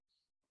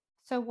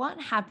So,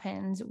 what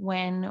happens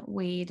when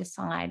we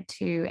decide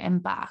to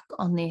embark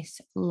on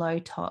this low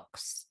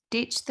tox,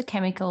 ditch the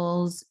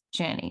chemicals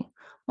journey?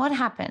 What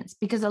happens?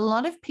 Because a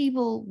lot of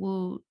people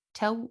will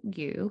tell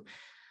you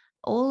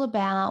all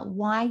about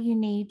why you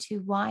need to,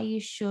 why you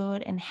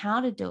should, and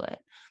how to do it.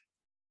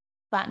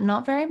 But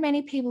not very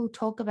many people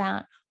talk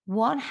about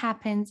what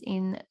happens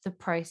in the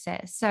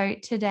process. So,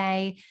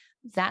 today,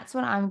 that's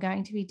what I'm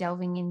going to be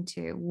delving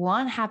into.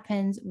 What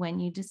happens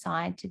when you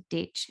decide to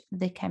ditch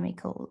the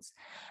chemicals?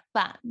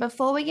 But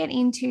before we get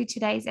into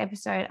today's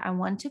episode, I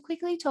want to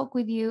quickly talk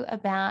with you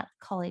about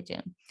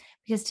collagen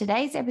because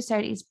today's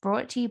episode is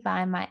brought to you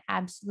by my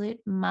absolute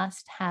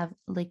must have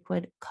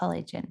liquid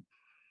collagen.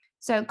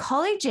 So,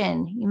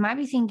 collagen, you might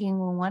be thinking,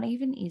 well, what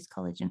even is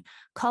collagen?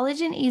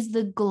 Collagen is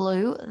the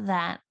glue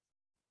that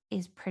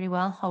is pretty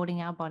well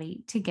holding our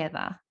body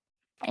together.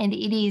 And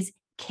it is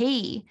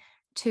key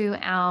to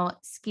our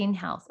skin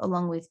health,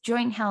 along with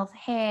joint health,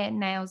 hair,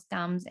 nails,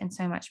 gums, and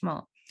so much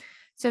more.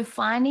 So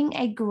finding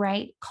a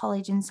great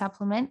collagen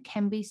supplement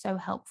can be so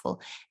helpful.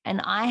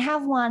 And I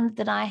have one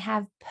that I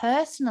have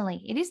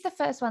personally, it is the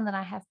first one that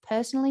I have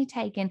personally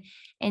taken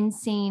and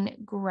seen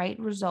great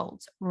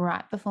results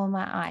right before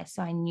my eyes.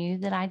 So I knew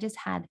that I just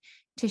had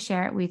to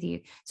share it with you.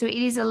 So it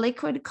is a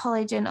liquid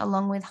collagen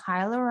along with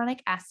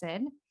hyaluronic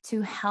acid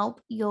to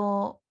help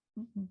your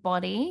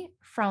body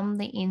from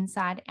the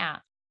inside out.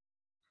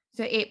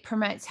 So it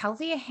promotes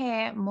healthier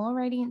hair, more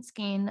radiant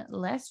skin,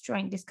 less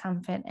joint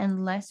discomfort,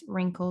 and less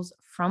wrinkles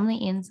from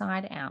the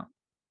inside out.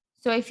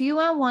 So if you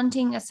are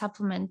wanting a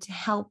supplement to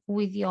help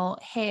with your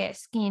hair,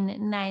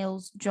 skin,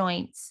 nails,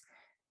 joints,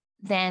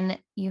 then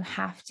you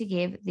have to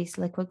give this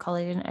liquid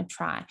collagen a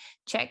try.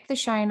 Check the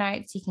show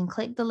notes. You can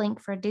click the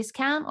link for a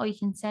discount, or you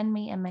can send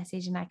me a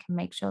message and I can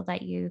make sure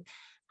that you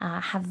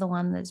have the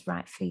one that's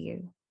right for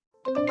you.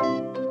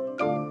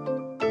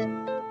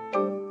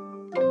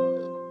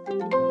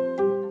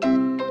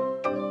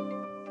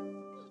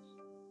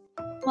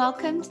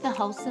 Welcome to the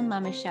Wholesome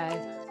Mama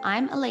Show.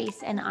 I'm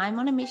Elise and I'm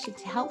on a mission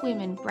to help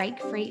women break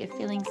free of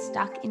feeling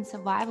stuck in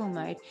survival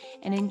mode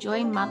and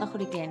enjoy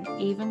motherhood again,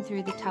 even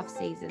through the tough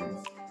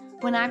seasons.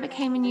 When I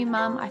became a new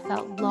mum, I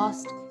felt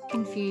lost,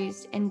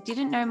 confused, and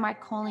didn't know my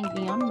calling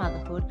beyond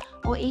motherhood,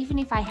 or even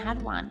if I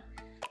had one.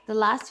 The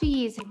last few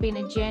years have been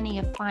a journey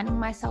of finding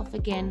myself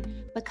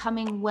again,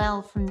 becoming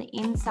well from the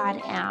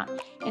inside out,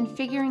 and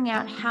figuring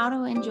out how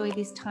to enjoy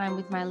this time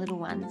with my little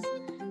ones.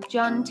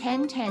 John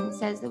 10:10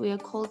 says that we are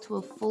called to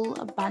a full,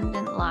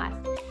 abundant life,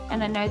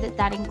 and I know that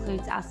that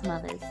includes us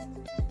mothers.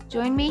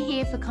 Join me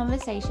here for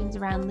conversations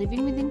around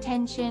living with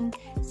intention,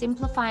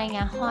 simplifying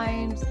our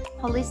homes,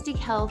 holistic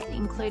health,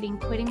 including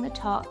quitting the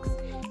tox,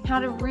 how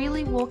to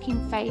really walk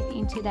in faith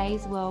in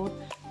today's world,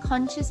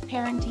 conscious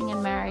parenting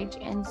and marriage,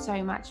 and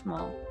so much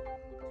more.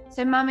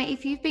 So mama,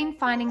 if you've been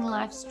finding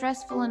life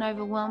stressful and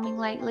overwhelming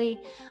lately,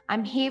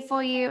 I'm here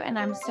for you and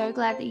I'm so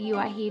glad that you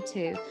are here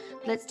too.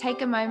 Let's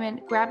take a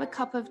moment, grab a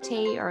cup of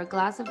tea or a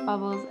glass of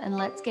bubbles, and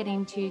let's get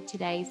into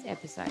today's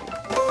episode.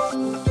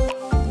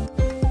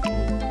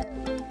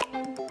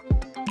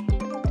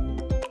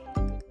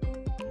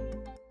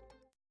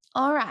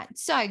 All right,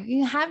 so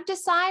you have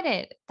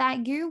decided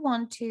that you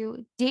want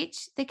to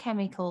ditch the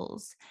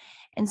chemicals.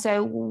 And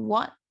so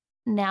what?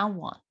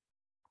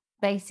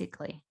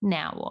 Basically,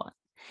 now what?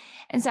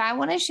 And so I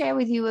want to share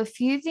with you a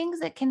few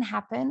things that can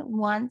happen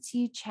once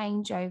you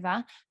change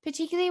over,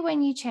 particularly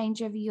when you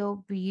change over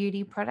your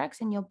beauty products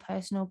and your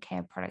personal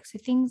care products. So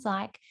things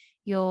like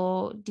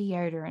your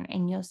deodorant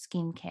and your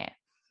skincare.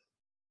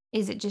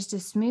 Is it just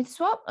a smooth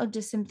swap or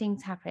do some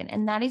things happen?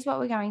 And that is what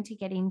we're going to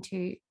get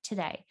into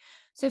today.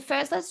 So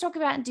first, let's talk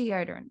about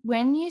deodorant.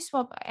 When you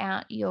swap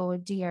out your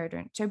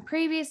deodorant, so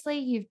previously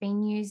you've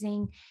been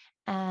using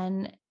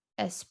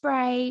a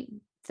spray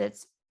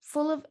that's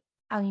full of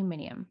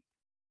aluminum.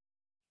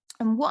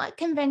 And what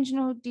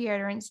conventional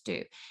deodorants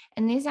do,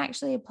 and this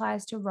actually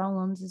applies to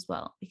roll-ons as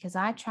well, because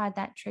I tried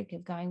that trick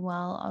of going,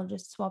 well, I'll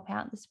just swap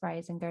out the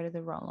sprays and go to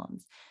the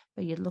roll-ons.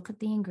 But you look at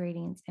the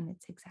ingredients and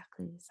it's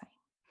exactly the same.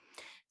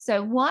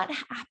 So what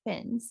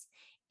happens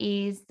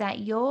is that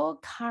your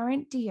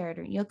current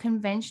deodorant, your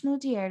conventional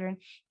deodorant,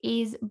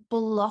 is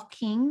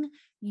blocking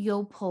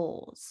your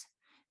pores.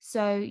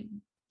 So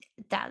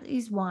that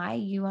is why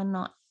you are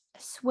not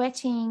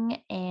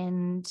sweating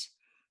and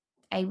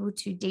able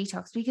to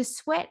detox, because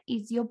sweat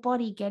is your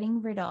body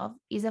getting rid of,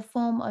 is a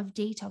form of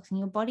detoxing,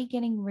 your body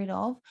getting rid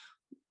of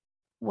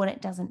what it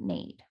doesn't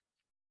need.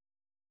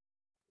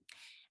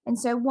 And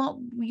so what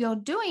you're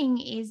doing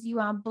is you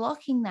are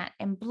blocking that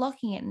and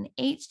blocking it. And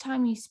each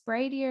time you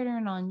spray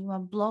deodorant on, you are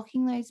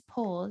blocking those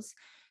pores.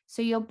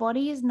 So your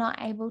body is not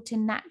able to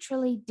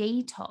naturally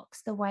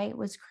detox the way it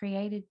was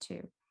created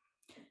to.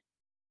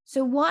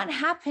 So what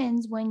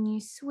happens when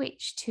you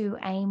switch to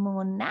a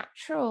more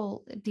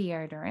natural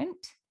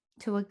deodorant,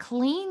 to a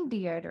clean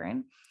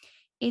deodorant,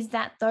 is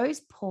that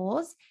those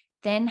pores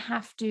then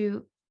have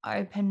to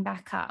open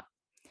back up.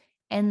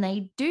 And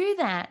they do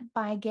that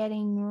by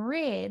getting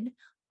rid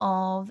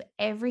of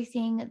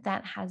everything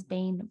that has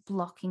been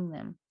blocking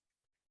them.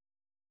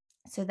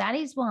 So that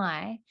is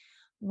why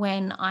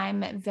when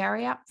I'm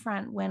very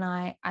upfront, when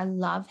I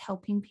love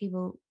helping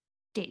people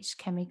ditch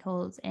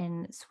chemicals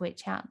and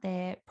switch out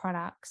their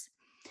products.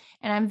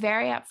 And I'm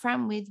very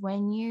upfront with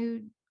when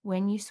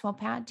you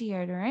swap out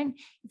deodorant,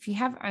 if you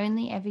have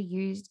only ever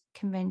used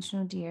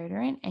conventional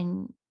deodorant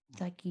and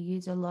like you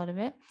use a lot of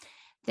it,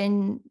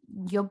 then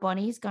your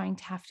body is going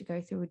to have to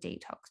go through a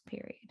detox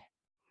period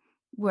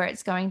where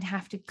it's going to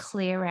have to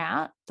clear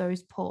out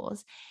those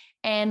pores.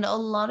 And a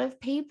lot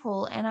of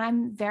people, and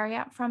I'm very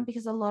upfront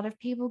because a lot of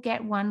people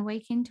get 1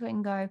 week into it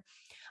and go,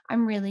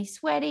 I'm really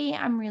sweaty,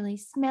 I'm really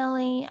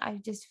smelly, I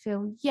just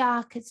feel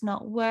yuck, it's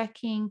not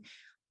working,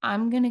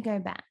 I'm going to go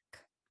back.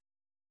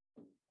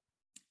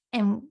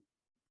 And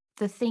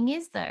the thing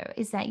is, though,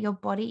 is that your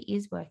body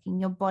is working.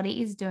 Your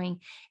body is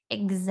doing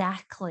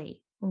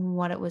exactly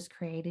what it was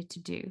created to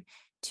do,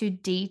 to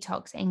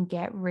detox and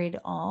get rid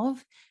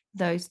of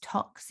those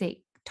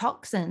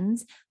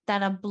toxins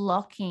that are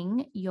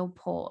blocking your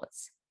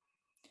pores.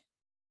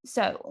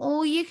 So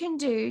all you can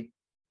do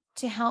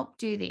to help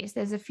do this,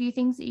 there's a few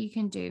things that you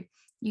can do.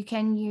 You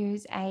can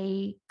use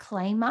a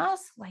clay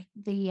mask, like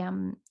the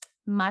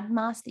mud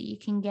mask that you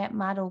can get,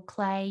 mud or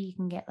clay. You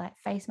can get like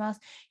face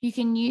masks. You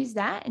can use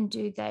that and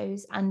do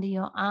those under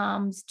your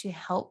arms to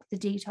help the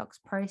detox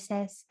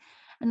process.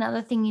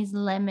 Another thing is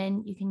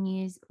lemon. You can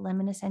use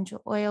lemon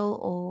essential oil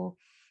or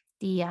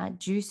the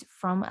juice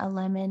from a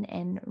lemon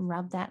and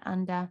rub that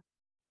under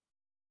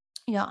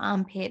your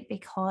armpit,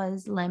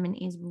 because lemon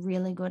is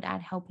really good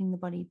at helping the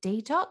body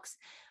detox.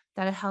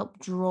 That'll help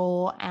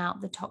draw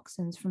out the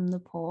toxins from the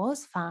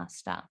pores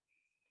faster.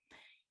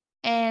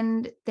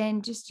 And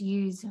then just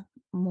use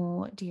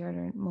more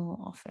deodorant more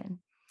often.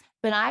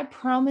 But I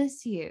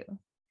promise you,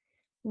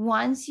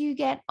 once you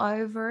get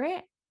over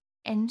it,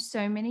 and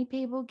so many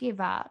people give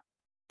up,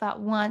 but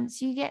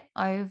once you get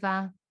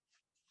over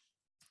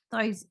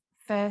those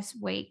first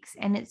weeks,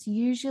 and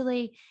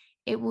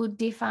it will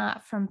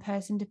differ from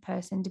person to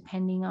person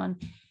depending on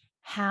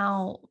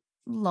how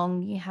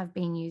long you have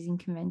been using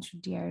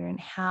conventional deodorant,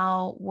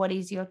 what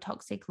is your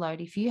toxic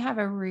load. If you have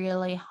a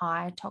really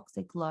high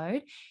toxic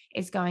load,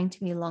 it's going to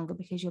be longer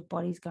because your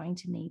body's going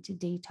to need to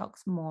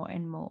detox more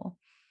and more.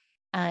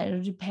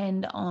 It'll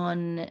depend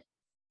on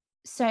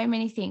so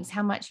many things,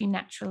 how much you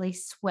naturally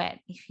sweat,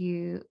 if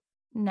you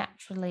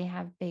naturally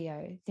have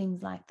BO,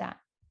 things like that.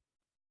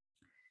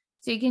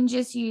 So you can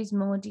just use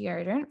more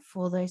deodorant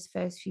for those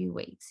first few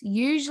weeks.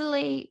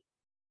 Usually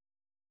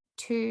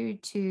 2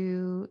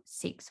 to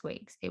 6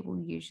 weeks, it will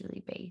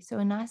usually be. So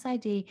a nice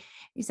idea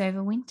is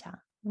over winter,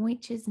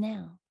 which is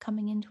now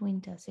coming into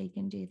winter. So you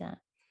can do that.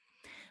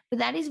 But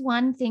that is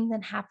one thing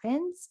that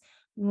happens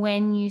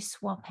when you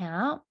swap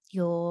out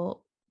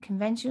your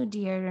conventional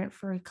deodorant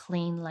for a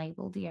clean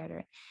label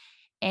deodorant.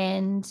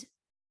 And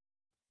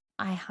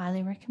I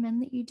highly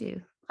recommend that you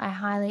do.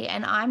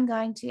 And I'm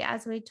going to,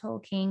 as we're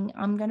talking,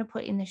 I'm going to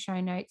put in the show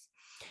notes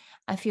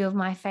a few of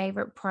my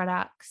favorite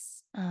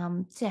products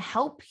to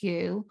help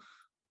you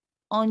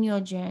on your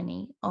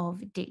journey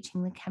of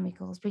ditching the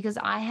chemicals, because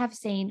I have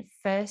seen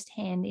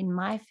firsthand in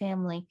my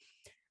family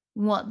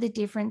what the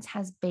difference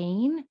has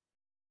been,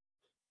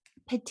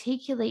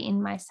 particularly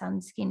in my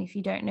son's skin. If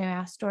you don't know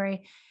our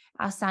story,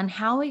 our son,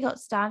 how we got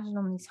started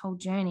on this whole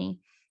journey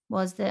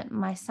was that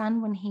my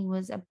son, when he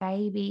was a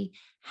baby,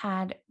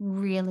 had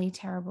really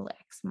terrible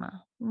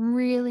eczema,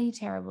 really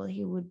terrible.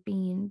 He would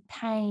be in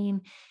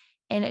pain.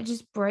 And it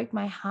just broke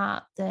my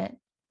heart that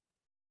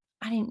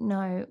I didn't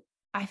know.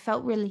 I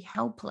felt really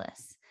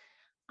helpless.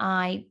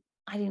 I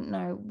didn't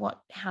know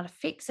how to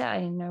fix it. I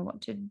didn't know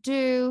what to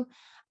do.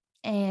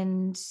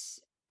 And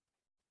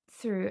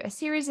through a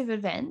series of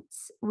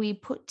events, we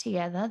put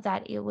together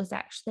that it was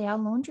actually our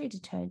laundry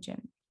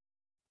detergent.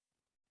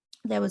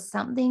 There was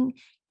something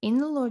in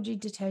the laundry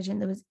detergent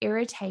that was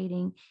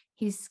irritating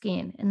his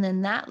skin. And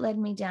then that led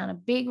me down a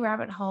big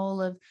rabbit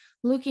hole of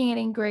looking at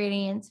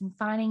ingredients and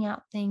finding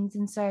out things.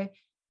 And so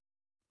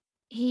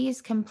he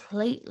is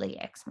completely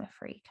eczema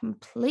free,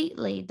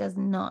 completely does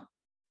not.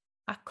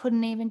 I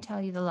couldn't even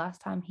tell you the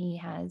last time he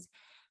has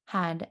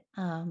had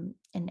an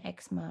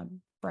eczema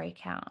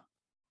breakout.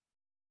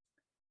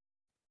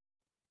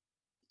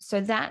 So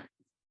that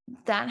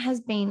has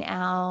been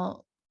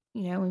our,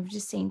 we've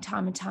just seen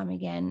time and time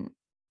again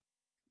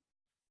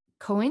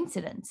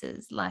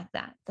coincidences like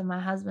that my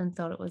husband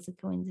thought it was a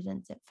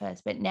coincidence at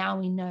first, but now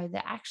we know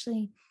that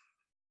actually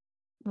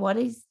what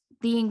is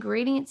the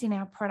ingredients in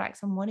our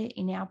products and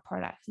in our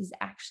products is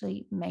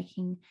actually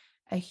making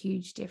a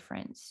huge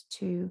difference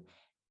to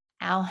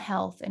our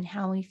health and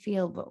how we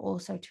feel, but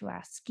also to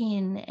our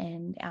skin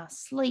and our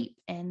sleep,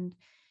 and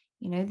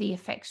the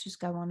effects just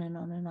go on and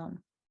on and on.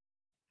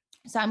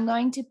 So I'm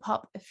going to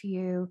pop a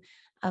few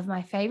of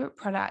my favorite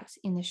products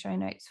in the show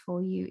notes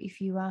for you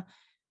if you are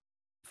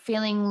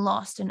feeling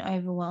lost and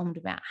overwhelmed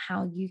about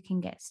how you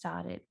can get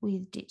started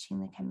with ditching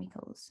the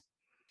chemicals.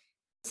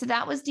 So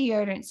that was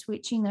deodorant,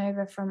 switching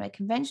over from a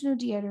conventional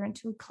deodorant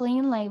to a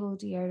clean label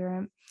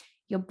deodorant.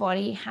 Your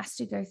body has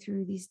to go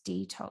through this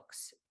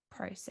detox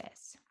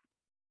process.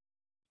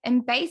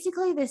 And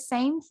basically the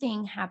same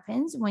thing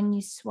happens when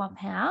you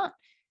swap out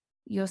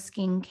your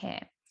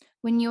skincare.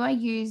 When you are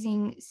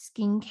using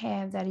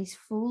skincare that is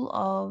full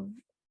of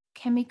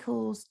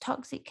chemicals,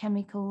 toxic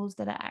chemicals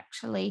that are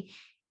actually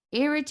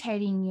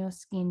irritating your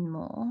skin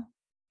more,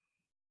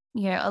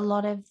 a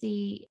lot of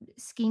the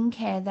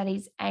skincare that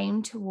is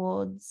aimed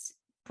towards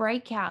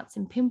breakouts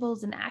and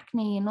pimples and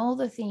acne and all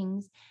the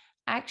things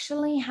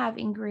actually have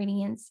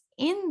ingredients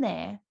in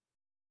there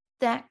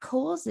that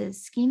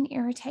causes skin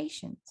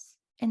irritations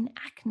and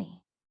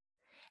acne.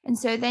 And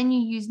so then you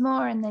use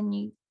more and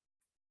then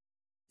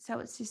so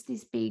it's just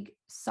this big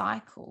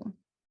cycle.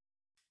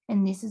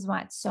 And this is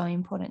why it's so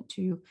important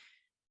to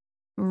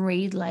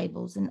read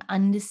labels and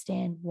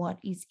understand what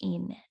is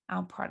in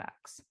our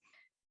products.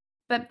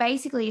 But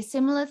basically, a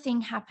similar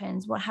thing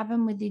happens. What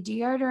happened with the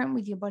deodorant,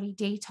 with your body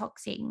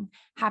detoxing,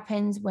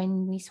 happens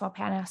when we swap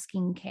out our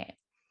skincare.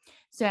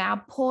 So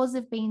our pores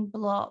have been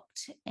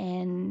blocked,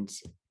 and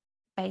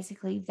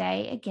basically,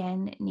 they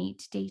again need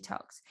to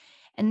detox.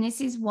 And this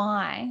is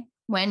why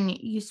when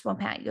you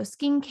swap out your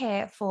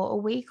skincare for a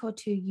week or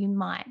two, you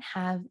might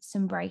have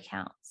some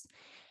breakouts.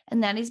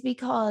 And that is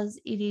because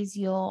it is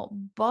your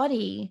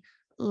body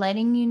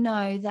letting you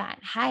know that,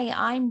 hey,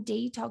 I'm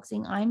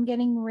detoxing, I'm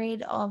getting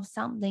rid of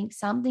something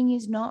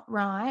is not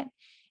right,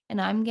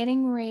 and I'm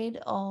getting rid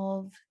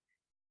of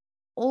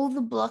all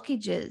the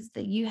blockages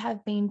that you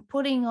have been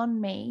putting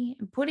on me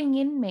and putting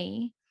in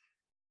me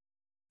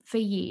for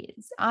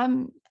years.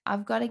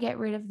 I've got to get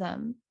rid of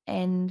them.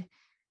 And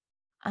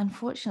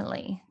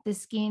unfortunately, the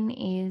skin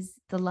is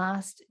the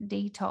last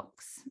detox.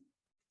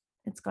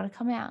 It's got to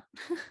come out.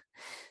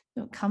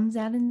 It comes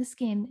out in the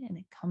skin and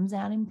it comes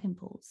out in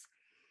pimples.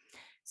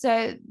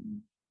 So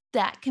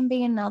that can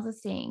be another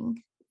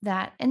thing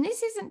and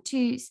this isn't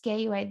to scare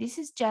you away. This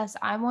is just,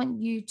 I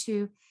want you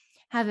to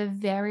have a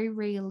very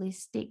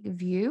realistic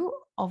view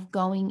of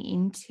going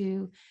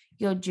into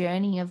your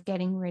journey of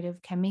getting rid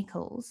of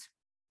chemicals,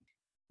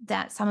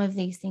 that some of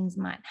these things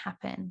might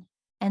happen,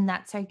 and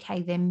that's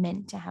okay. They're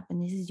meant to happen.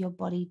 This is your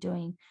body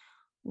doing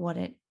what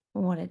it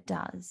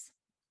does.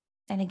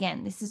 And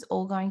again, this is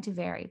all going to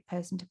vary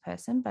person to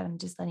person, but I'm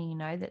just letting you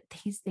know that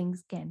these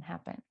things can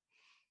happen.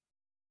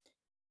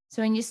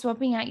 So when you're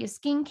swapping out your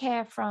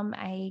skincare from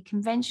a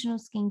conventional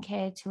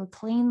skincare to a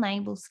clean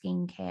label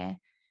skincare,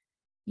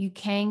 you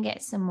can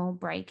get some more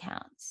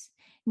breakouts.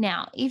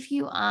 Now, if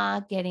you are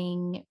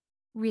getting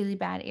really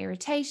bad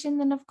irritation,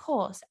 then of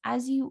course,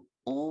 as you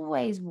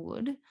always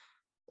would,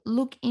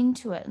 look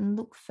into it and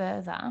look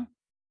further.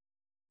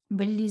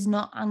 But it is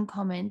not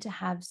uncommon to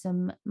have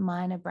some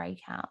minor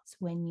breakouts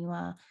when you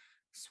are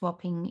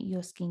swapping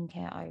your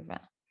skincare over.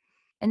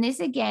 And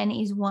this again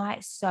is why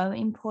it's so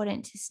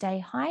important to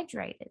stay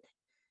hydrated.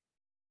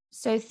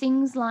 So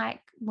things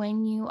like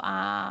when you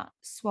are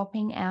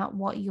swapping out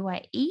what you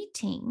are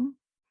eating,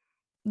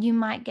 you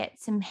might get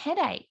some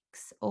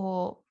headaches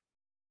or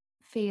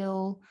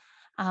feel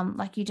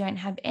like you don't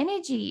have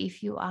energy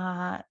if you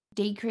are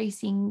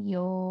decreasing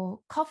your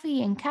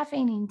coffee and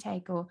caffeine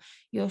intake or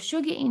your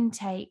sugar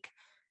intake.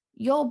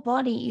 Your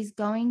body is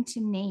going to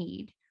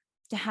need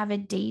to have a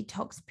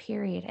detox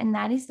period. And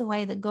that is the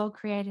way that God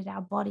created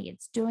our body.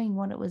 It's doing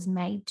what it was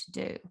made to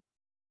do.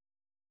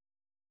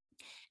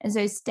 And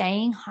so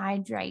staying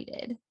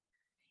hydrated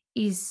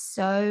is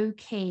so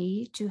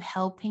key to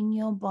helping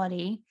your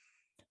body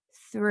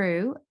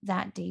through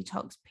that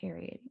detox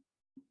period,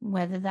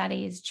 whether that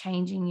is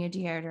changing your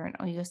deodorant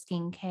or your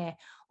skincare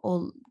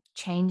or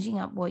changing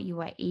up what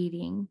you are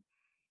eating.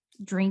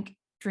 Drink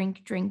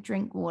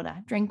water.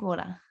 Drink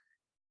water.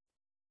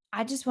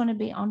 I just want to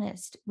be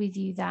honest with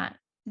you that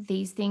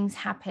these things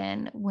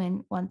happen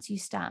once you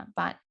start,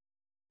 but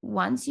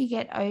once you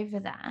get over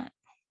that,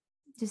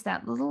 just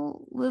that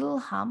little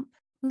hump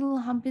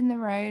in the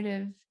road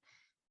of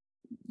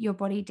your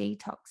body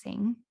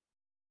detoxing,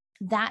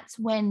 that's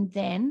when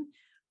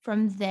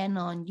from then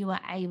on, you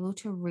are able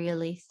to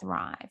really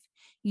thrive.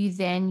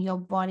 Your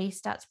body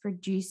starts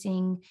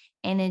producing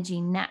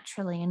energy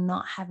naturally and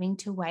not having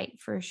to wait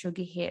for a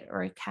sugar hit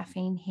or a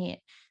caffeine hit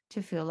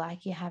to feel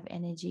like you have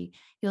energy.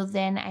 You're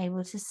then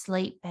able to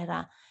sleep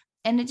better.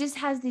 And it just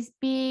has this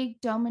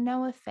big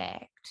domino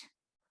effect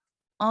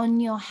on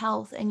your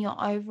health and your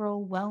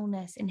overall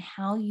wellness and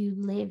how you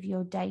live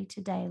your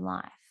day-to-day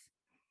life.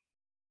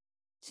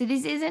 So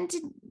this isn't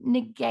to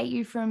negate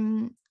you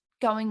from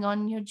going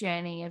on your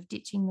journey of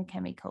ditching the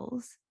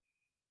chemicals,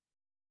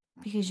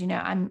 because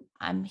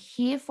I'm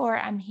here for it.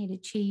 I'm here to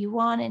cheer you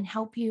on and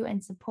help you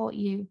and support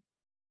you.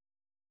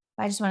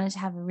 But I just wanted to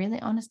have a really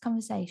honest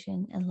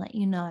conversation and let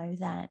you know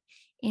that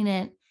in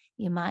it,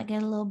 you might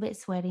get a little bit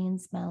sweaty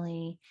and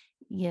smelly.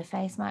 Your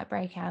face might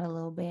break out a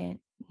little bit.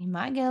 You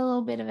might get a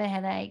little bit of a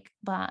headache,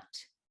 but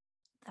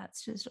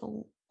that's just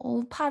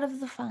all part of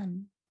the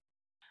fun.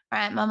 All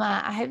right,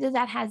 Mama, I hope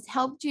that has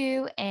helped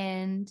you.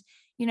 And,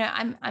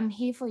 I'm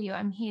here for you.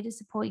 I'm here to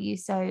support you.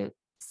 So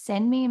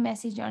send me a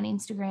message on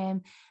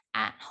Instagram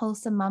at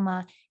Wholesome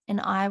Mama,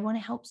 and I want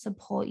to help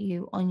support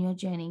you on your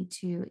journey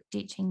to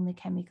ditching the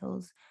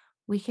chemicals.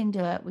 We can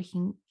do it. We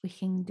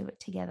can do it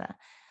together.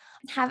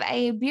 Have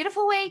a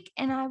beautiful week,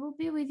 and I will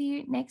be with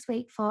you next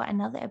week for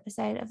another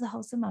episode of the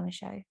Wholesome Mama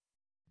Show.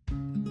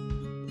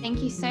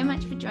 Thank you so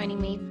much for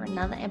joining me for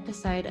another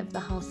episode of the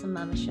Wholesome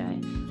Mama Show.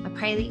 I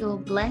pray that you're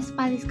blessed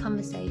by this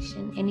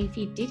conversation, and if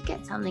you did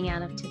get something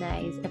out of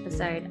today's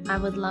episode, I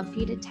would love for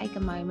you to take a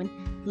moment,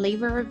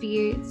 leave a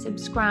review,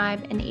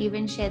 subscribe, and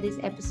even share this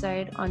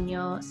episode on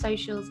your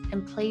socials,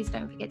 and please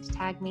don't forget to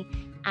tag me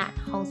at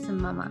Wholesome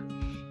Mama.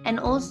 And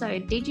also,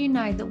 did you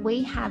know that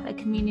we have a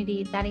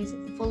community that is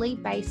fully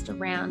based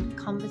around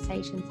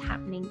conversations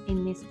happening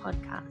in this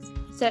podcast?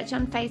 Search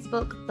on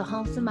Facebook, the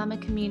Wholesome Mama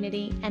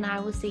Community, and I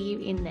will see you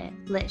in there.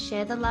 Let's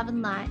share the love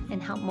and light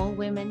and help more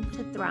women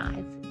to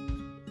thrive.